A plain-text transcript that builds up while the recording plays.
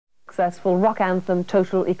successful rock anthem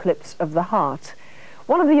Total Eclipse of the Heart.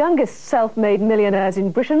 One of the youngest self-made millionaires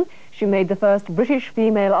in Britain, she made the first British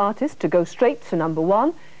female artist to go straight to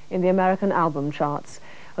 #1 in the American album charts.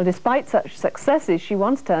 Well, despite such successes, she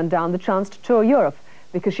once turned down the chance to tour Europe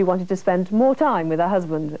because she wanted to spend more time with her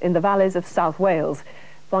husband in the valleys of South Wales.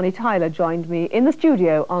 Bonnie Tyler joined me in the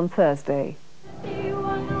studio on Thursday.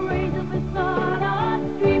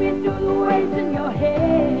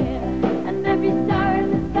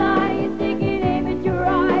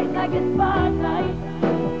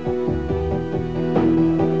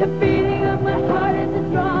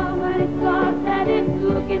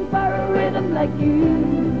 Like you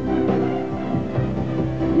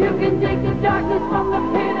can take the darkness from the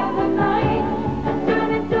pit of the night and turn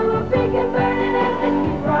it to a big and burning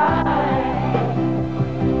endlessly bright.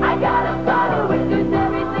 I got a bottle which is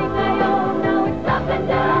everything I own. Now it's something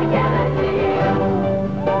that I get it to you.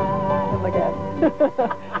 Oh my God.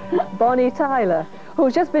 Bonnie Tyler,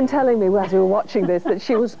 who's just been telling me as we were watching this that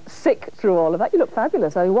she was sick through all of that. You look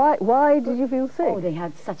fabulous. I mean, why did you feel sick? Oh, they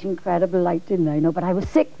had such incredible light in there, you know, but I was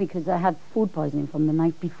sick because I had food poisoning from the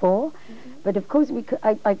night before. But of course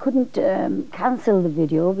I couldn't cancel the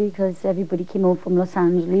video because everybody came over from Los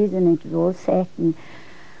Angeles and it was all set and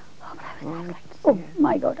oh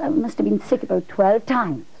my God, I must have been sick about 12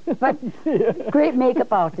 times. But great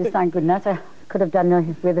makeup artist, thank goodness. I could have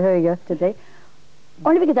done with her yesterday.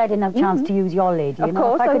 Only because I didn't have a chance to use your lady. You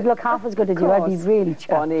know? If I could look half as good as you, I'd be really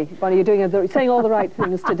chuffed. Bonnie, you're saying all the right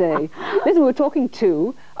things today. Listen, we were talking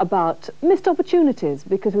too about missed opportunities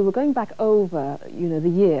because we were going back over, you know, the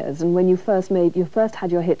years, and when you first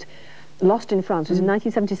had your hit Lost in France, it was in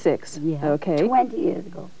 1976. Yeah, okay. 20 years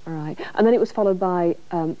ago. All right. And then it was followed by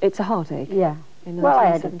It's a Heartache. Yeah. Well, I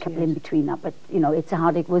had a couple in between that, but, you know, It's a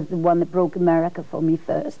Heartache was the one that broke America for me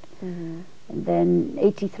first. And then,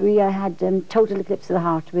 83, I had Total Eclipse of the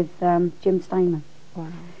Heart with Jim Steinman. Wow.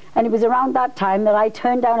 And it was around that time that I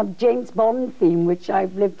turned down a James Bond theme, which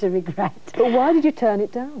I've lived to regret. But why did you turn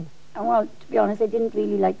it down? Well, to be honest, I didn't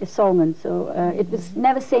really like the song, and so it was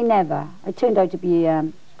Never Say Never. It turned out to be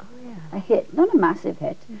a hit, not a massive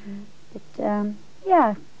hit, but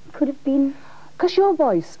yeah, could have been. Because your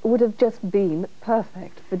voice would have just been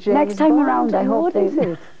perfect for James Next time Bond, around, I hope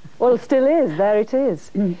they... Well, it still is. There it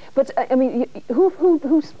is. But I mean,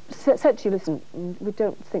 who said to you, listen, we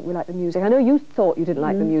don't think we like the music? I know you thought you didn't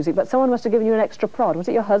like the music, but someone must have given you an extra prod. Was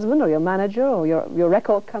it your husband or your manager or your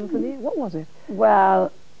record company? What was it?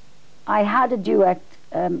 Well, I had a duet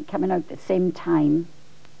coming out at the same time.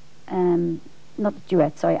 Not a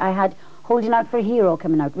duet, sorry. I had Holding Out for a Hero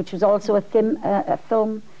coming out, which was also a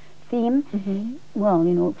film theme. Well,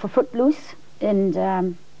 you know, for Footloose, and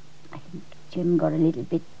I think Jim got a little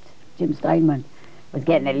bit. Jim Steinman was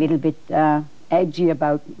getting a little bit edgy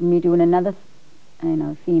about me doing another, you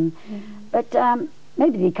know, theme. But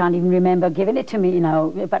maybe they can't even remember giving it to me, you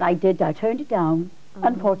know. But I did. I turned it down,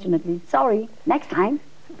 unfortunately. Sorry. Next time.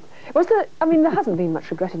 Was there? I mean, there hasn't been much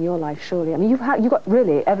regret in your life, surely. I mean, you've got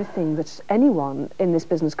really everything that anyone in this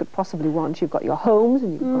business could possibly want. You've got your homes,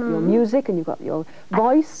 and you've got your music, and you've got your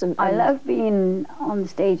voice. And I love being on the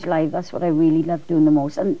stage live. That's what I really love doing the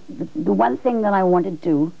most. And the one thing that I want to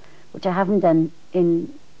do, which I haven't done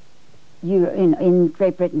in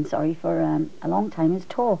Great Britain, sorry, for a long time, is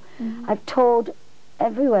tour. I've toured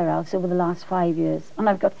everywhere else over the last 5 years, and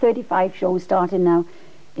I've got 35 shows starting now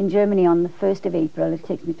in Germany on the 1st of April. It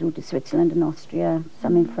takes me through to Switzerland and Austria,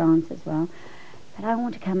 some in France as well. But I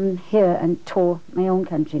want to come here and tour my own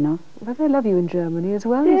country now. Well, they love you in Germany as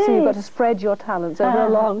well. You see, you've got to spread your talents over a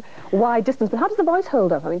long, wide distance. But how does the voice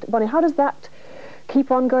hold up? I mean, Bonnie, how does that keep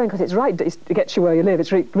on going? Because it's right, it gets you where you live.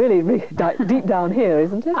 It's really deep down here,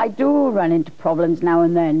 isn't it? I do run into problems now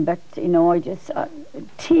and then, but, you know, I just...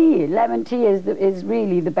 lemon tea is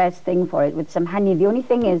really the best thing for it, with some honey. The only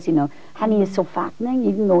thing is, you know, honey is so fattening,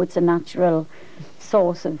 even though it's a natural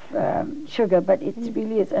source of sugar, but it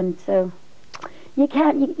really is, and so...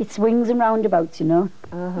 it swings and roundabouts, you know.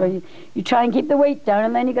 So you try and keep the weight down,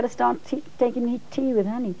 and then you've got to start taking tea with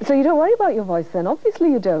honey. So you don't worry about your voice then?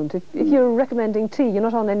 Obviously you don't. If you're recommending tea, you're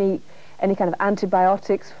not on any kind of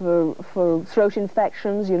antibiotics for throat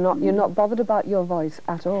infections. You're not bothered about your voice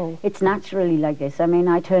at all. It's naturally like this. I mean,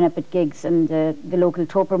 I turn up at gigs, and the local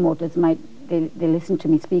tour promoters they listen to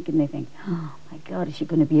me speak, and they think, oh my God, is she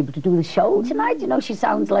going to be able to do the show tonight? You know, she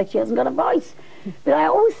sounds like she hasn't got a voice. But I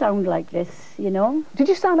always sound like this, you know. Did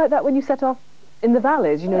you sound like that when you set off in the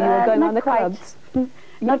valleys? You know, you were going around the clubs.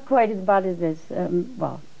 Not quite as bad as this.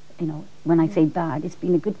 Well, you know, when I say bad, it's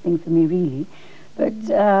been a good thing for me, really.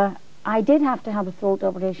 But I did have to have a throat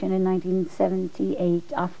operation in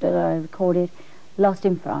 1978 after I recorded Lost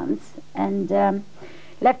in France. And,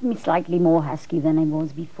 left me slightly more husky than I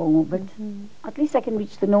was before, but at least I can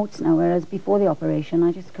reach the notes now, whereas before the operation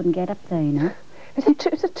I just couldn't get up there, you know.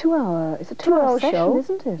 It's a two-hour session, show,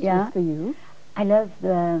 isn't it? yeah. For you. I love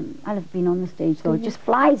being on the stage, though. It just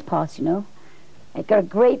flies past, you know. I got a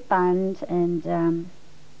great band, and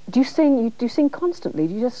do you sing constantly?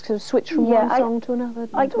 Do you just sort of switch from one song to another?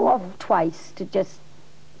 I go off twice to just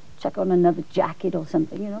chuck on another jacket or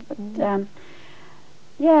something, you know. But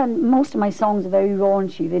yeah, and most of my songs are very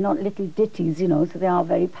raunchy. They're not little ditties, you know, so they are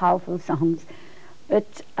very powerful songs.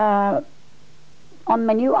 But on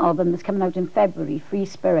my new album that's coming out in February, Free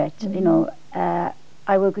Spirit, you know,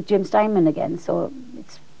 I work with Jim Steinman again, so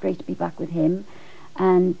it's great to be back with him.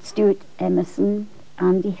 And Stuart Emerson,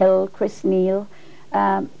 Andy Hill, Chris Neal.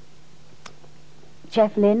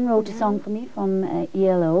 Jeff Lynne wrote a song for me from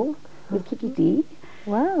ELO with Kiki D.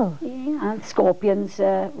 Wow. Yeah, and Scorpions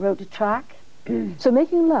wrote a track. So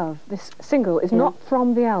Making Love, this single, is not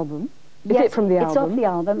from the album? Is it from the album? It's off the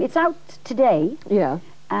album. It's out today. Yeah.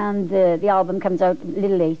 And the album comes out a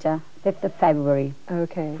little later, 5th of February.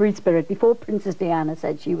 Okay. Free Spirit, before Princess Diana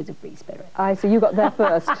said she was a free spirit. I see, you got there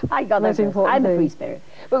first. I got there first. I'm a free spirit.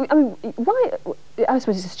 But, I mean, why, I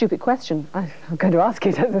suppose it's a stupid question. I'm going to ask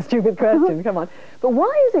it as a stupid question, come on. But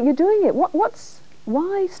why is it you're doing it?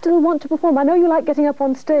 Why still want to perform? I know you like getting up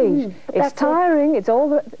on stage. It's tiring, it's all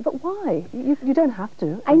the... But why? You don't have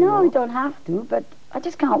to. I know you don't have to, but I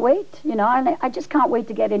just can't wait, you know, and I just can't wait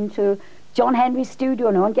to get into John Henry's studio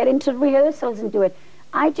now and get into rehearsals and do it.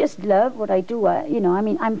 I just love what I do. You know, I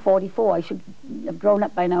mean, I'm 44. I should have grown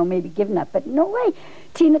up by now, maybe given up. But no way.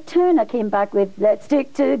 Tina Turner came back with Let's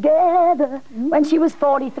Stick Together when she was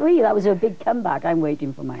 43. That was her big comeback. I'm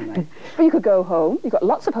waiting for mine. Right? But you could go home. You've got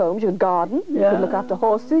lots of homes. You could garden. You could look after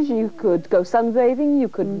horses. You could go sunbathing. You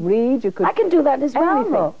could read. You could... I can do that as well,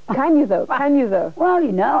 though. Can you, though? Can you, though? Well,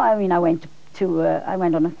 you know, I mean, I went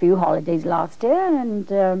on a few holidays last year, and,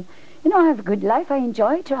 you know, I have a good life. I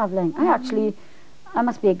enjoy travelling. I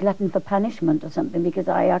must be a glutton for punishment or something, because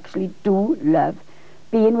I actually do love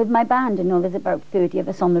being with my band. You know, there's about 30 of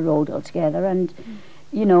us on the road altogether, and,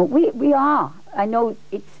 you know, we are. I know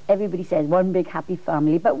everybody says one big happy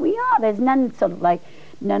family, but we are. There's none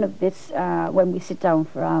of this when we sit down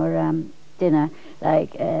for our dinner,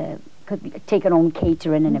 like, because we take our own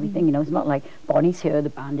catering and everything, you know. It's not like Bonnie's here, the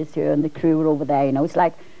band is here, and the crew are over there, you know. It's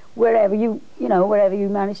like wherever you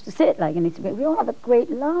manage to sit, like, and we all have a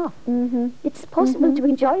great laugh. It's possible to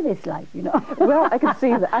enjoy this life, you know. Well, I can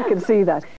see that.